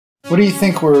What do you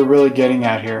think we're really getting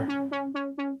at here?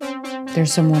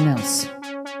 There's someone else.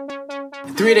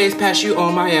 3 days past you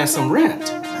owe my ass some rent.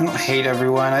 I don't hate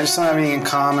everyone. I just don't have anything in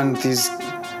common with these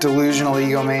delusional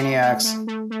egomaniacs.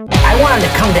 I wanted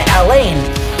to come to LA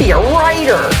and be a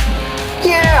writer.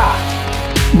 Yeah!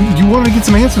 You want to get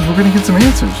some answers, we're going to get some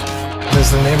answers.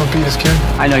 Does the neighbor beat his kid?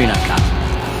 I know you're not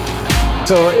confident.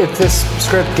 So if this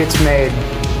script gets made,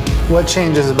 what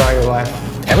changes about your life?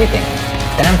 Everything.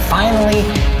 Then I'm finally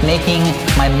making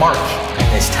my mark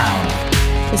in this town.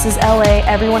 This is LA.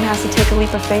 Everyone has to take a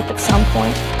leap of faith at some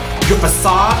point. Your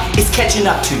facade is catching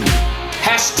up to you.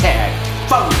 Hashtag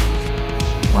phony.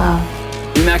 Wow.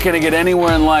 You're not gonna get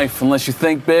anywhere in life unless you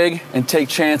think big and take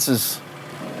chances.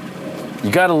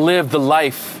 You gotta live the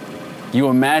life you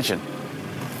imagine.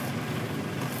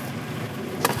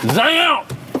 Zion!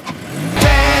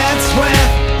 Dance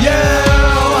with you,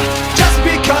 just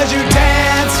because you dance.